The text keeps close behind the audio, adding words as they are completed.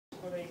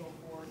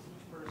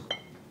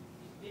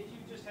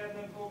have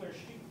them pull their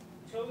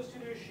toes to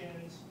their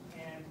shins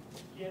and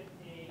get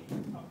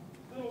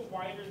a little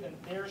wider than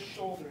their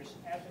shoulders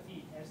at the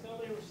feet, as though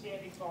they were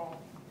standing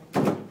tall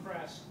and going to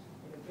press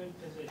in a good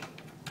position.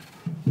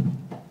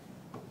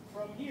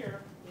 From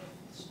here,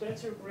 if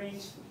Spencer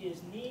brings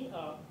his knee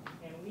up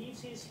and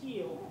leaves his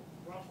heel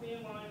roughly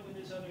in line with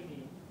his other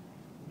knee,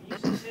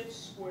 leaves his hips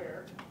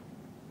square,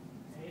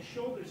 and his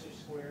shoulders are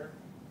square,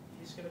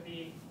 he's going to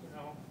be,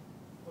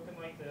 looking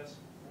like this.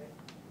 Right?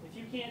 If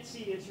you can't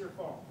see, it's your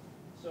fault.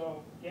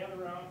 So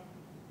gather around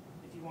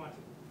if you want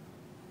to.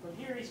 From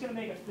here, he's going to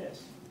make a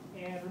fist.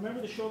 And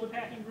remember the shoulder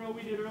packing drill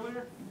we did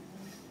earlier?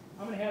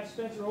 I'm going to have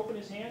Spencer open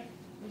his hand.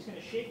 He's going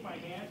to shake my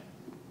hand,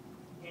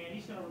 and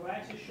he's going to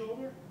relax his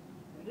shoulder,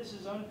 and this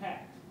is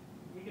unpacked.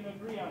 We can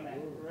agree on that,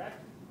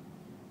 correct?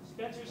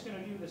 Spencer's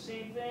going to do the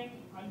same thing.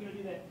 I'm going to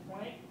do that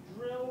plank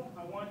drill.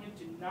 I want him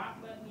to not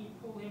let me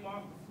pull him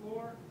off the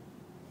floor.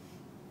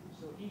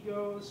 So he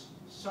goes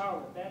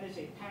solid. That is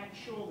a packed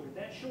shoulder.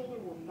 That shoulder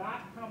will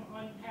not come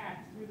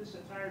unpacked through this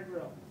entire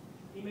drill.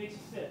 He makes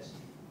a fist.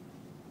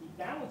 He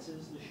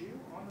balances the shoe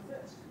on the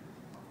fist.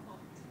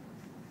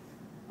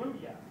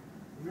 Booyah.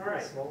 All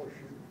right.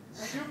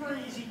 Super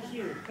easy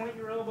cue. Point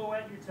your elbow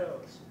at your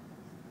toes.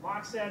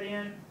 Locks that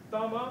in.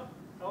 Thumb up,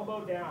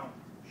 elbow down.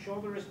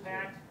 Shoulder is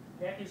packed.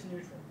 Neck is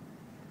neutral.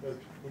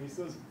 When he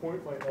says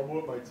point my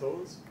elbow at my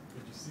toes,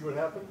 did you see what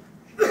happened?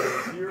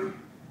 I was here.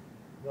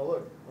 Now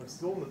look, I'm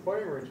still in the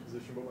firing range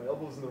position, but my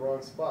elbow's in the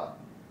wrong spot.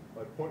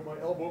 If I point my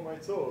elbow at my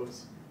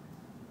toes,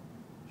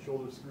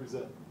 shoulder screws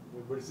in.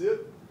 Everybody see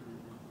it?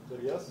 Is that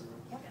a yes?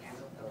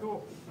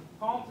 Cool.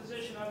 Palm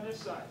position on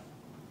this side.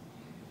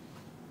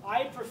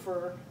 I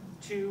prefer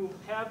to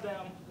have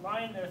them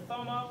line their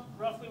thumb up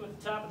roughly with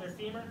the top of their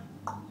femur,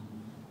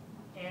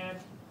 and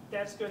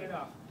that's good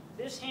enough.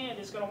 This hand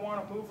is going to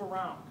want to move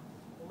around.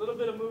 A little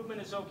bit of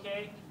movement is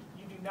okay.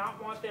 You do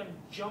not want them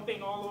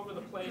jumping all over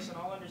the place, and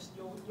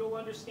you'll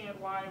understand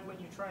why when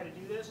you try to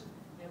do this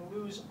and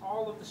lose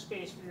all of the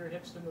space for your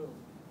hips to move.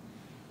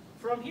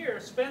 From here,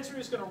 Spencer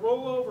is going to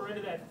roll over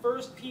into that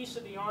first piece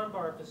of the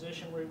armbar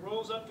position where he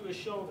rolls up to his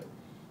shoulder.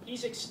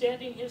 He's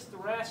extending his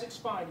thoracic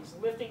spine. He's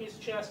lifting his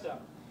chest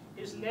up.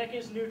 His neck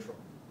is neutral.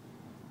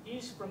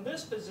 He's, from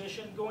this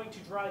position, going to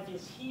drive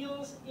his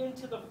heels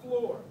into the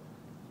floor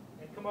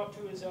and come up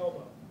to his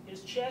elbow.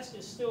 His chest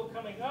is still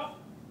coming up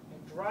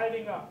and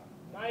driving up.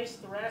 Nice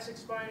thoracic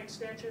spine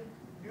extension,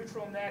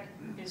 neutral neck.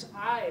 His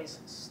eyes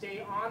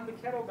stay on the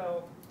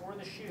kettlebell or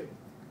the shoe.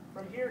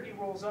 From here, he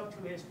rolls up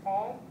to his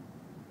palm,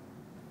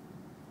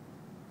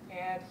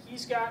 and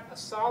he's got a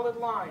solid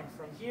line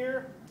from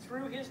here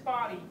through his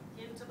body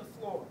into the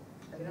floor.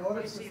 And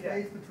notice the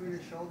space between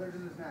his shoulders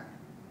and his neck.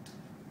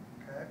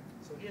 Okay.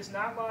 So he has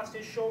not lost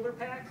his shoulder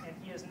pack, and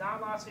he has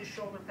not lost his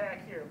shoulder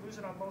pack here. Lose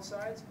it on both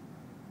sides.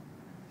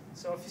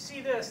 So if you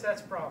see this,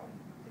 that's a problem.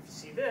 If you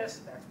see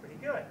this, that's pretty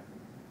good.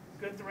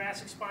 Good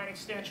thoracic spine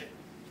extension.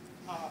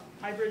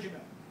 High bridge of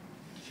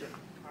Sure.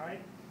 All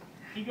right.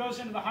 He goes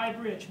into the high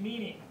bridge,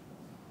 meaning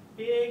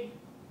big,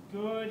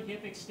 good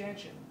hip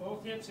extension.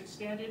 Both hips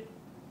extended.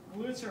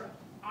 Glutes are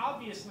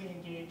obviously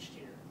engaged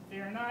here. If they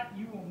are not,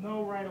 you will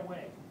know right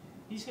away.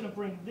 He's going to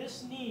bring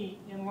this knee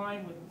in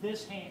line with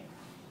this hand.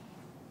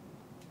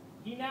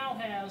 He now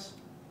has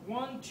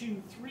 1,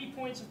 2, 3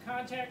 points of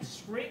contact,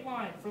 straight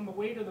line from the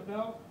weight of the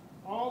bell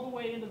all the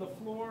way into the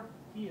floor.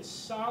 He is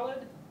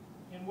solid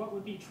in what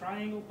would be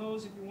triangle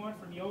pose if you want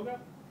from yoga.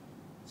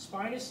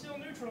 Spine is still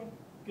neutral.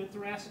 Good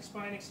thoracic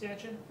spine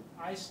extension.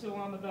 Eyes still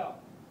on the bell.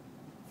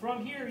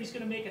 From here, he's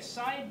going to make a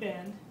side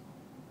bend,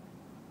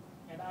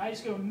 and eyes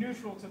go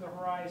neutral to the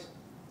horizon.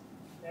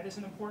 That is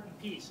an important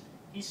piece.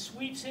 He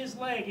sweeps his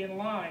leg in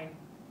line,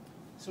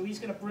 so he's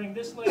going to bring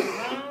this leg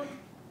around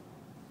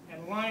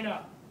and line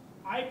up.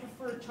 I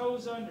prefer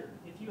toes under.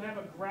 If you have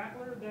a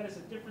grappler, that is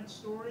a different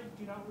story.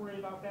 Do not worry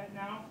about that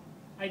now.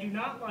 I do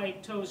not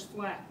like toes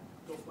flat.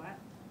 Go flat.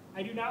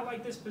 I do not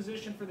like this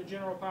position for the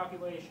general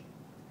population.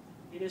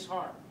 It is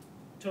hard.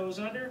 Toes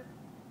under.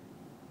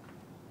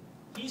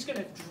 He's going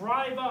to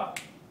drive up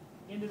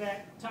into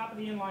that top of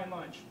the inline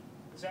lunge.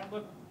 Does that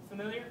look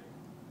familiar?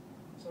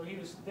 So he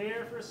was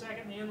there for a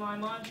second, the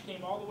inline lunge,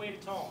 came all the way to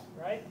tall,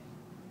 right?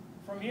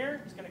 From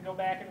here, he's going to go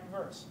back in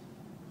reverse.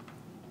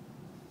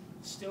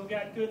 Still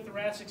got good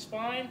thoracic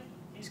spine.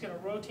 He's going to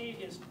rotate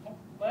his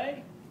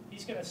leg.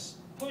 He's going to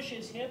push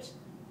his hips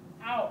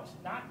out,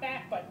 not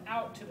back, but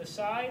out to the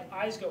side.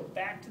 Eyes go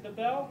back to the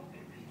bell,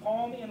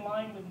 palm in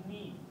line with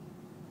knee.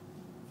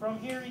 From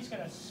here, he's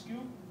going to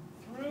scoop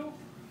through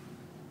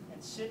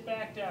and sit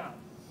back down.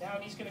 Now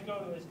he's going to go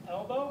to his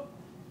elbow,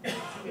 to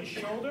his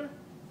shoulder.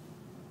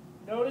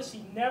 Notice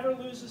he never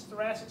loses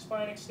thoracic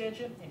spine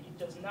extension, and he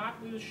does not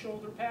lose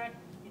shoulder pack.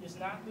 He does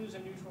not lose a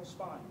neutral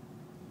spine.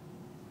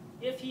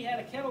 If he had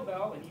a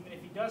kettlebell, and even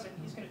if he doesn't,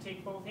 he's going to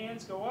take both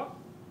hands, go up,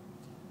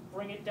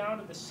 bring it down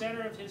to the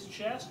center of his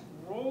chest,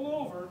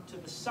 roll over to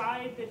the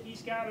side that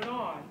he's got it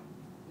on,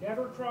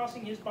 never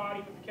crossing his body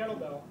with the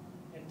kettlebell,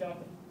 and dump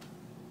it.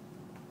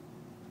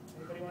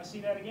 Anybody want to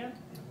see that again?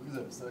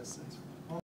 Look at that.